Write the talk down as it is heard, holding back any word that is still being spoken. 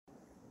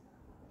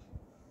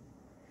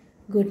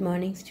Good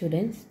morning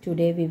students.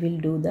 Today we will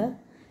do the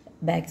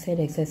backside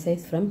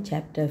exercise from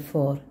chapter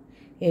 4,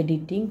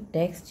 editing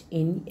text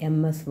in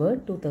MS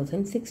Word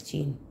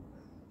 2016.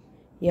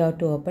 You have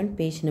to open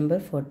page number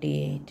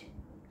 48.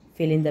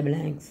 Fill in the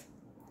blanks.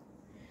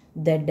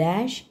 The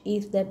dash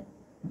is a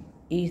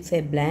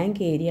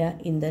blank area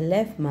in the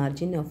left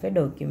margin of a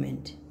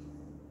document.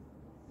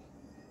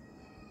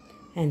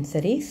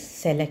 Answer is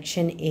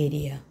selection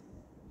area.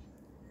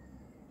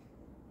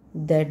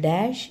 The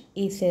dash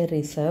is a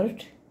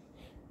reserved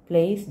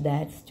place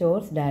that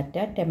stores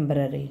data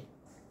temporarily.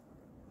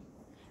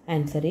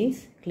 Answer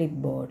is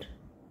clipboard.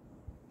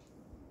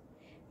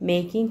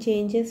 Making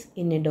changes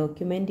in a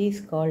document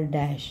is called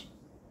dash.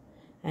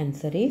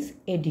 Answer is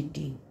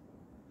editing.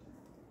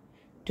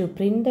 To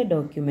print the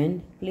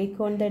document, click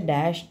on the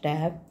dash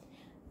tab,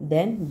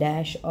 then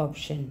dash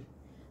option.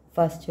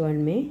 First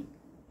one may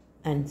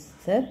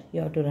answer,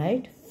 you have to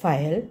write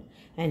file,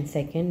 and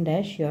second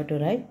dash you have to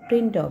write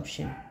print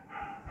option.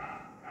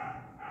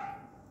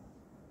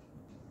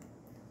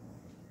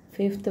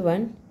 Fifth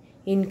one,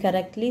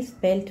 incorrectly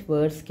spelt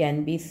words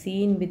can be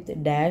seen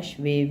with dash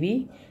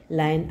wavy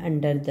line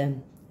under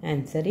them.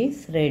 Answer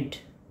is red.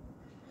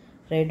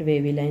 Red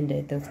wavy line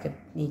रहता है उसके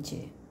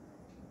नीचे.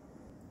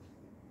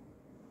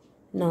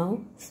 Now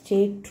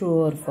state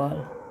true or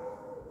false.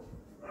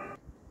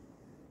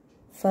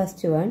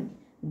 First one,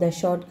 the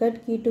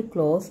shortcut key to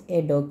close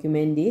a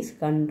document is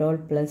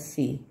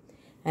Ctrl+C.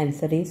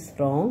 Answer is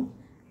wrong.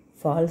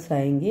 False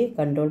आएंगे.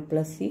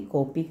 Ctrl+C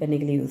copy करने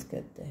के लिए use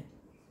करते हैं.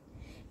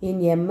 In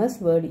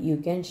MS Word, you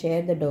can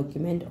share the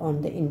document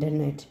on the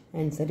internet.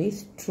 Answer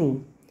is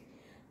true.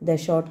 The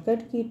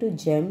shortcut key to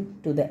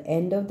jump to the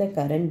end of the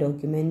current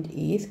document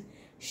is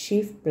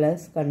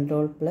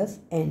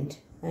Shift+Ctrl+End.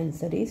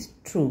 Answer is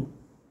true.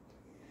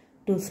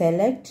 To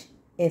select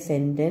a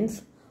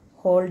sentence,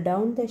 hold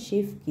down the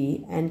Shift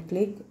key and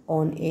click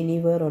on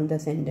anywhere on the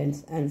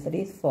sentence. Answer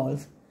is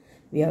false.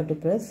 We have to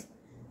press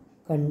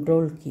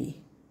Control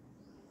key,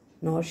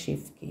 not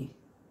Shift key.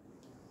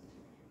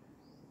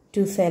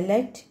 To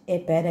select a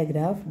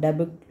paragraph,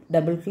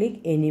 double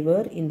click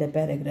anywhere in the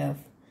paragraph.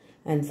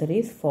 Answer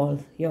is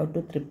false. You have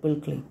to triple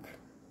click.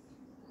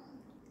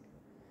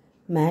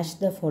 Match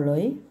the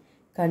following.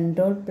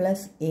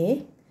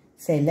 Ctrl+A,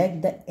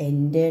 select the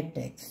entire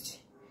text.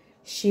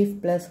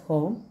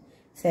 Shift+Home,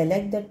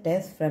 select the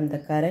text from the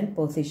current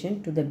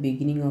position to the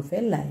beginning of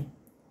a line.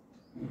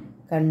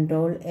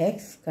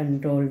 Ctrl+X,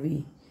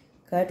 Ctrl+V,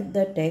 cut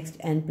the text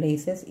and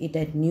places it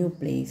at new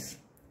place.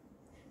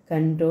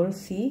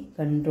 Ctrl+C,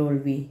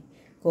 Ctrl+V,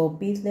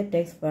 copies the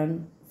text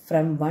from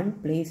one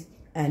place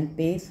and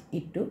pastes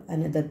it to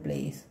another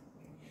place.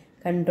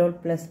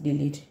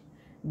 Ctrl+Delete,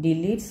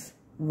 deletes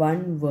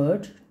one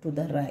word to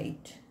the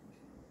right.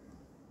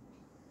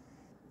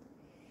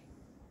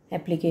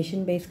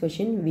 Application based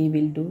question we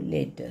will do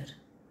later.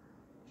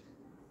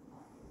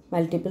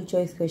 Multiple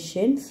choice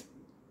questions.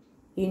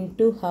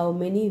 Into how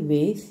many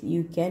ways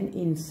you can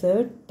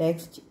insert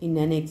text in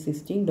an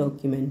existing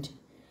document?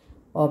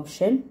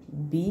 Option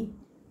B,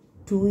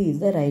 2 is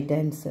the right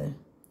answer.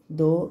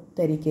 2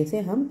 तरीके से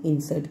हम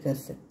insert कर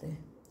सकते हैं.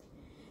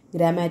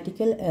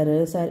 Grammatical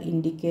errors are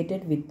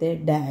indicated with a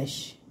dash.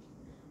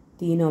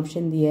 3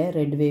 option दिया है,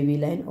 red wavy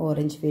line,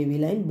 orange wavy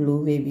line, blue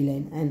wavy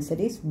line. Answer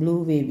is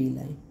blue wavy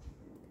line.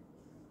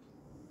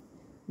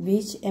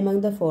 Which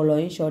among the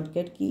following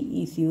shortcut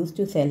key is used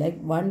to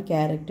select one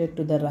character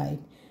to the right?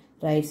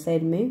 Right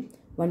side में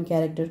one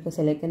character को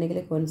select करने के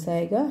लिए कौन सा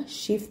आएगा?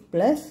 Shift+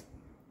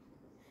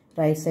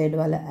 right side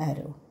वाला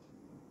arrow.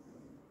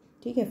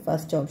 ठीक है,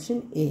 first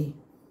option A.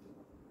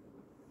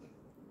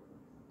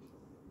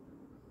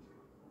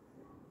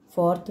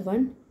 Fourth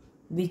one,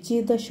 which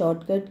is the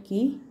shortcut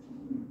की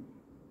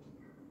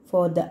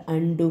for the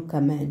undo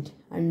command?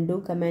 Undo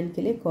command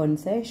के लिए कौन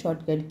सा है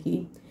शॉर्टकट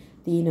की?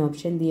 3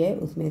 ऑप्शन दिया है,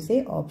 उसमें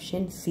से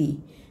option C,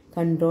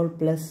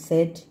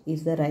 Ctrl+Z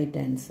is the right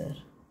answer.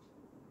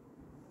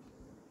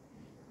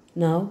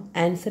 Now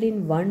answer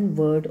in one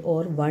word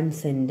और one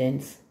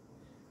sentence.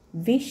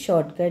 Which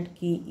shortcut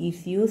key is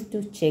used to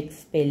check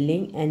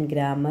spelling and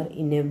grammar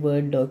in a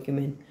Word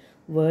document?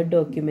 Word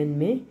document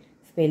में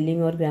spelling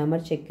और grammar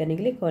check करने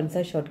के लिए कौन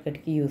सा shortcut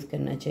key use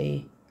करना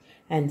चाहिए?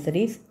 Answer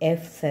is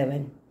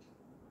F7.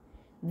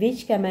 Which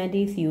command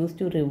is used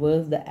to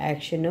reverse the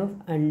action of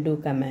undo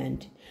command?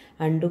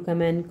 Undo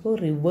command को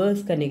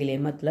reverse करने के लिए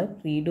मतलब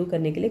redo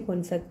करने के लिए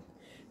कौन सा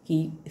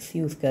key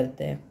use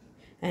करते हैं?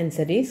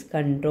 Answer is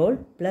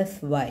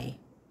Ctrl+Y.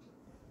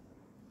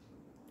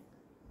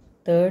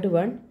 Third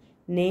one,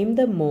 name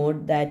the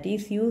mode that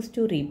is used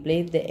to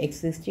replace the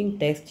existing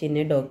text in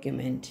a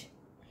document.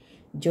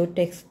 जो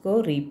टेक्स्ट को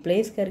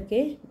रिप्लेस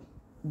करके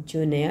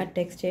जो नया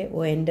टेक्स्ट है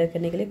वो एंटर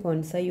करने के लिए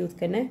कौन सा यूज़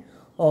करना है?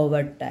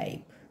 Over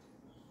type.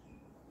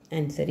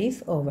 Answer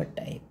is over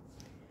type.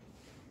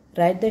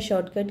 Right the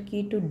shortcut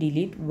की to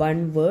delete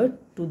one word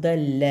to the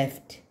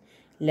left.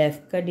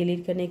 Left का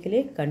डिलीट करने के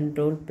लिए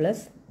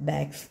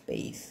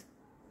Ctrl+Backspace.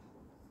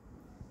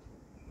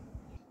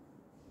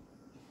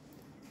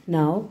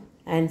 Now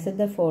answer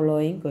the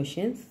following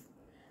questions.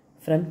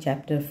 from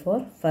chapter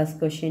 4. First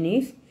question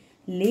is,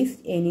 list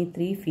any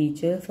 3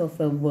 features of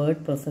a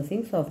word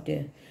processing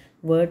software.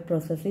 Word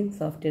processing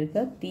software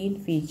का 3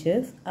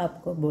 features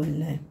आपको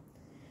बोलना है.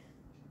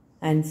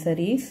 Answer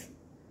is,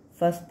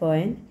 first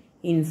point,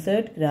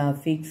 insert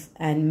graphics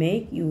and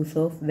make use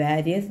of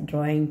various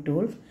drawing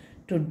tools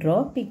to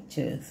draw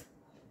pictures.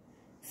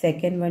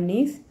 Second one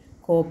is,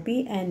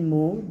 copy and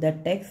move the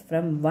text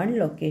from one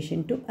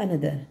location to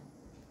another.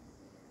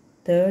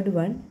 Third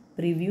one,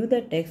 preview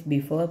the text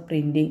before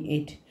printing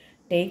it.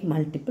 Take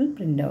multiple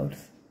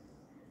printouts.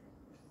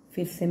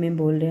 फिर से मैं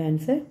बोल रहा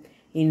answer,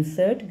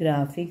 insert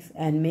graphics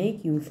and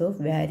make use of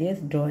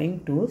various drawing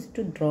tools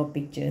to draw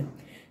picture.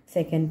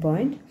 Second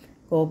point,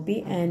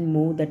 copy and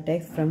move the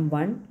text from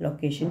one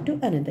location to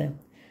another.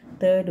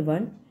 Third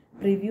one,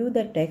 preview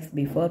the text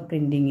before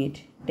printing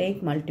it.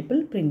 Take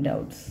multiple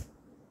printouts.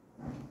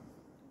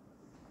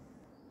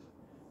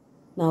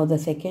 Now the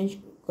second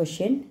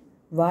question,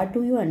 what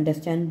do you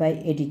understand by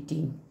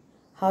editing?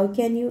 How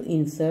can you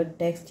insert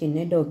text in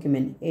a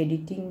document?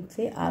 Editing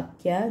से आप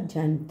क्या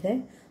जानते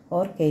हैं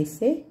और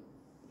कैसे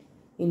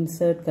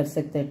insert कर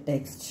सकते हैं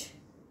text?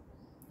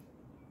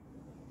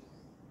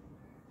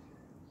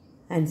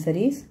 Answer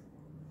is,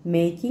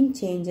 making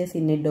changes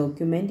in a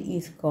document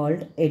is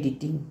called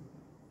editing.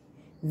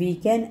 We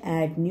can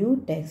add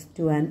new text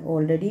to an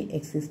already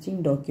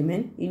existing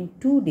document in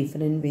 2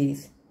 different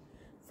ways.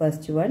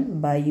 First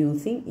one by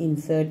using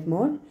insert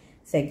mode,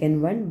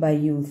 second one by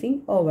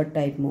using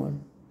overtype mode.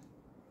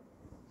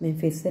 मैं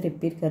फिर से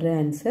repeat कर रहा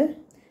हूँ answer.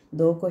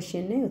 2 question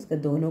है, उसका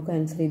दोनों का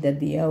आंसर इधर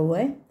दिया हुआ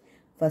है.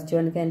 फर्स्ट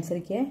वन का आंसर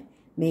क्या है?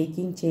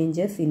 Making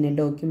changes in a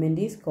document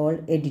is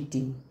called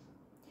editing.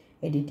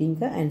 Editing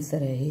का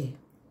आंसर है ये.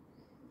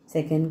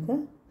 सेकेंड का,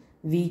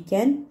 we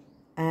can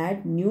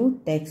add new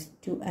text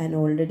to an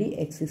already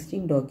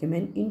existing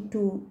document in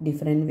 2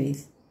 different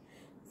ways.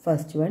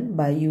 First one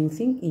by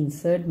using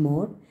insert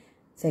mode,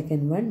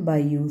 second one by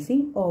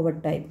using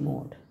overtype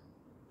mode.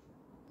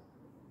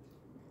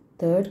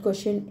 Third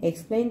question,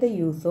 explain the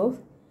use of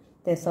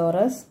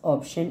thesaurus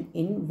option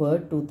in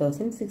Word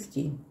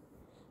 2016.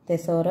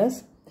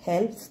 Thesaurus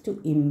helps to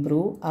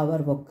improve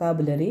our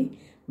vocabulary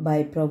by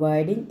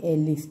providing a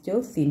list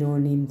of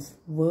synonyms,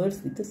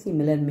 words with a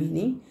similar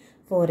meaning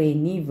for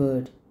any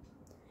word.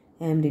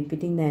 I am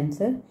repeating the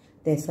answer.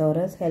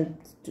 Thesaurus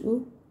helps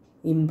to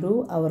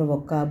improve our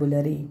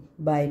vocabulary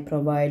by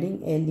providing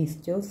a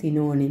list of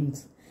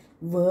synonyms,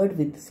 word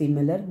with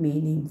similar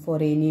meaning for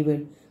any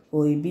word.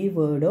 कोई भी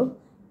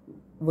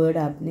word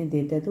आपने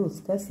देता है तो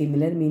उसका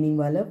similar meaning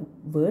वाला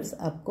words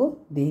आपको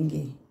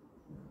देंगे.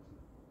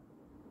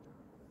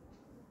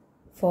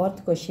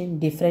 Fourth question,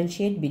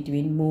 differentiate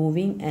between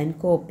moving and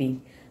कॉपिंग.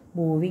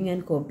 Moving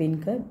and कॉपिंग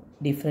का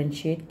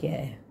डिफरेंशिएट क्या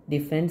है,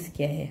 डिफरेंस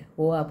क्या है,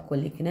 वो आपको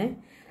लिखना है.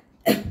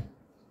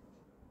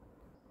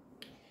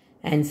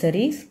 Answer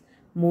is,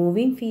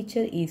 moving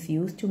feature is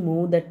used to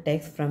move the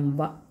text from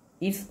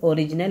its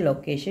original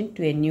location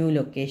to a new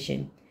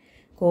location.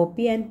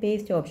 Copy and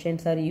paste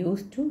options are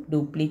used to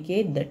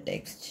duplicate the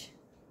text.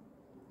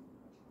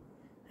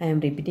 I am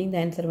repeating the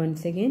answer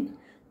once again.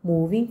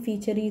 Moving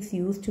feature is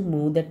used to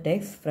move the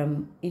text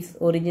from its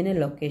original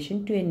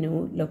location to a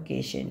new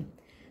location.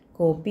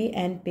 Copy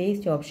and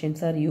paste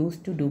options are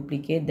used to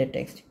duplicate the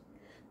text.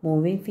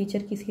 Moving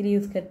feature किसके लिए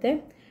use करते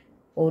हैं?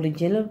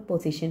 Original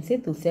position से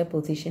दूसरा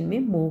position में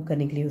move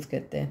करने के लिए यूज़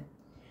करते हैं.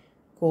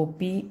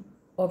 कॉपी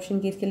ऑप्शन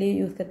किसके लिए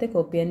यूज़ करते हैं?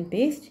 Copy and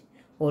paste.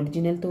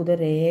 ओरिजिनल तो उधर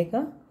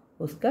रहेगा,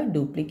 उसका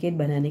डुप्लीकेट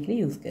बनाने के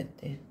लिए यूज़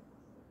करते हैं.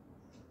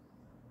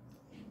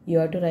 You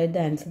have to right the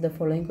answer the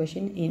following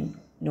question in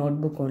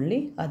notebook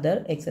only.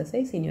 Other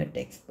exercise in your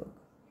text book.